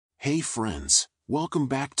Hey friends, welcome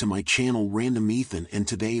back to my channel Random Ethan, and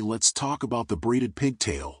today let's talk about the braided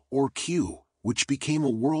pigtail, or queue, which became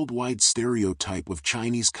a worldwide stereotype of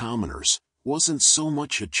Chinese commoners. Wasn't so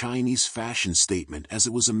much a Chinese fashion statement as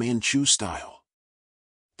it was a Manchu style.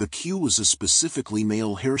 The queue was a specifically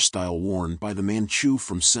male hairstyle worn by the Manchu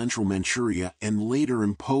from central Manchuria and later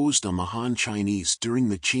imposed on the Han Chinese during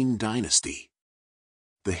the Qing dynasty.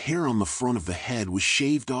 The hair on the front of the head was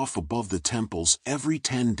shaved off above the temples every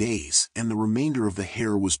 10 days, and the remainder of the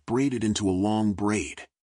hair was braided into a long braid.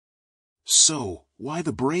 So, why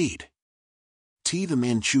the braid? The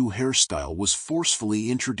Manchu hairstyle was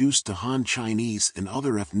forcefully introduced to Han Chinese and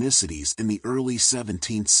other ethnicities in the early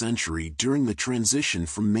 17th century during the transition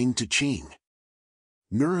from Ming to Qing.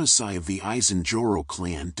 Nurhaci of the Zhou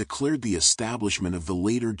clan declared the establishment of the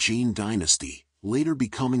later Jin dynasty, later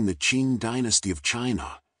becoming the Qing dynasty of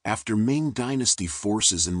China, after Ming dynasty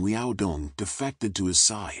forces in Liaodong defected to his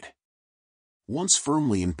side. Once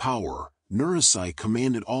firmly in power, Nurhaci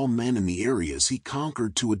commanded all men in the areas he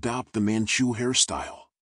conquered to adopt the Manchu hairstyle.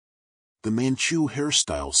 The Manchu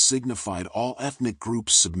hairstyle signified all ethnic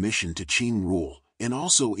groups' submission to Qing rule, and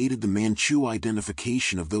also aided the Manchu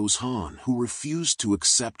identification of those Han who refused to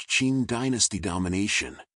accept Qing dynasty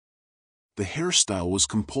domination. The hairstyle was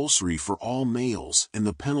compulsory for all males, and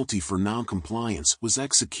the penalty for non-compliance was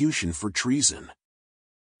execution for treason.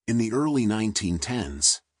 In the early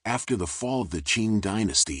 1910s, after the fall of the Qing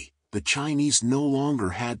dynasty, the Chinese no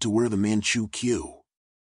longer had to wear the Manchu queue.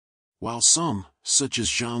 While some, such as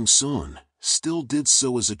Zhang Sun, still did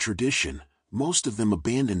so as a tradition, most of them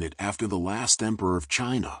abandoned it after the last emperor of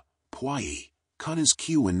China, Puyi, cut his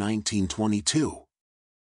queue in 1922.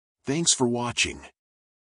 Thanks for watching.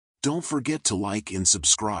 Don't forget to like and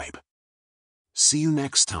subscribe. See you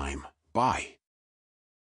next time, bye.